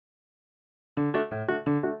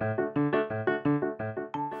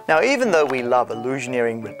Now, even though we love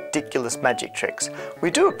illusioneering ridiculous magic tricks,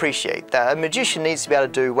 we do appreciate that a magician needs to be able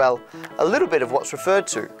to do, well, a little bit of what's referred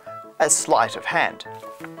to as sleight of hand.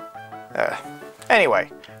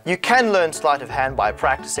 Anyway, you can learn sleight of hand by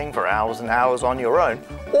practicing for hours and hours on your own,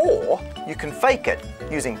 or you can fake it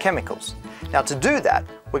using chemicals. Now, to do that,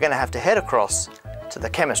 we're going to have to head across to the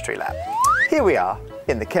chemistry lab. Here we are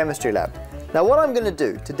in the chemistry lab. Now, what I'm going to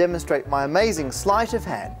do to demonstrate my amazing sleight of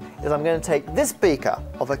hand is I'm going to take this beaker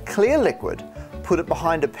of a clear liquid, put it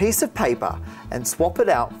behind a piece of paper and swap it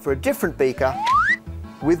out for a different beaker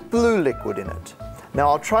with blue liquid in it. Now,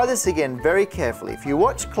 I'll try this again very carefully. If you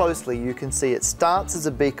watch closely, you can see it starts as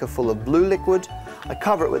a beaker full of blue liquid. I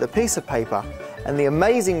cover it with a piece of paper, and the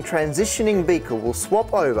amazing transitioning beaker will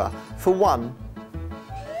swap over for one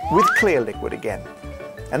with clear liquid again.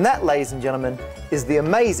 And that, ladies and gentlemen, is the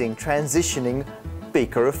amazing transitioning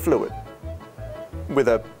beaker of fluid with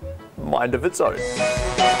a mind of its own.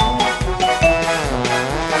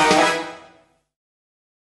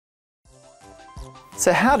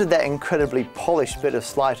 So how did that incredibly polished bit of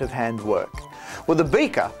sleight of hand work? Well, the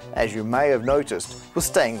beaker, as you may have noticed, was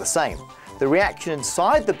staying the same. The reaction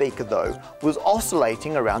inside the beaker, though, was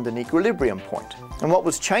oscillating around an equilibrium point. And what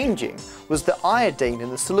was changing was the iodine in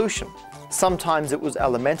the solution. Sometimes it was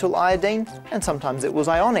elemental iodine, and sometimes it was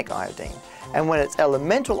ionic iodine. And when it's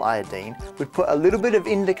elemental iodine, we'd put a little bit of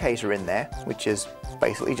indicator in there, which is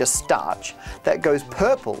basically just starch, that goes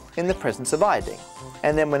purple in the presence of iodine.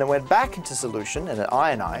 And then when it went back into solution and it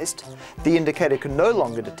ionized, the indicator could no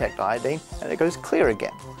longer detect iodine and it goes clear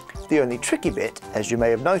again. The only tricky bit, as you may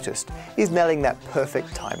have noticed, is nailing that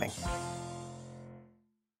perfect timing.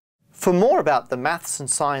 For more about the maths and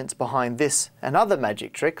science behind this and other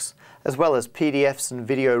magic tricks, as well as PDFs and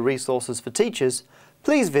video resources for teachers,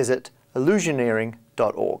 please visit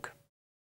illusioneering.org.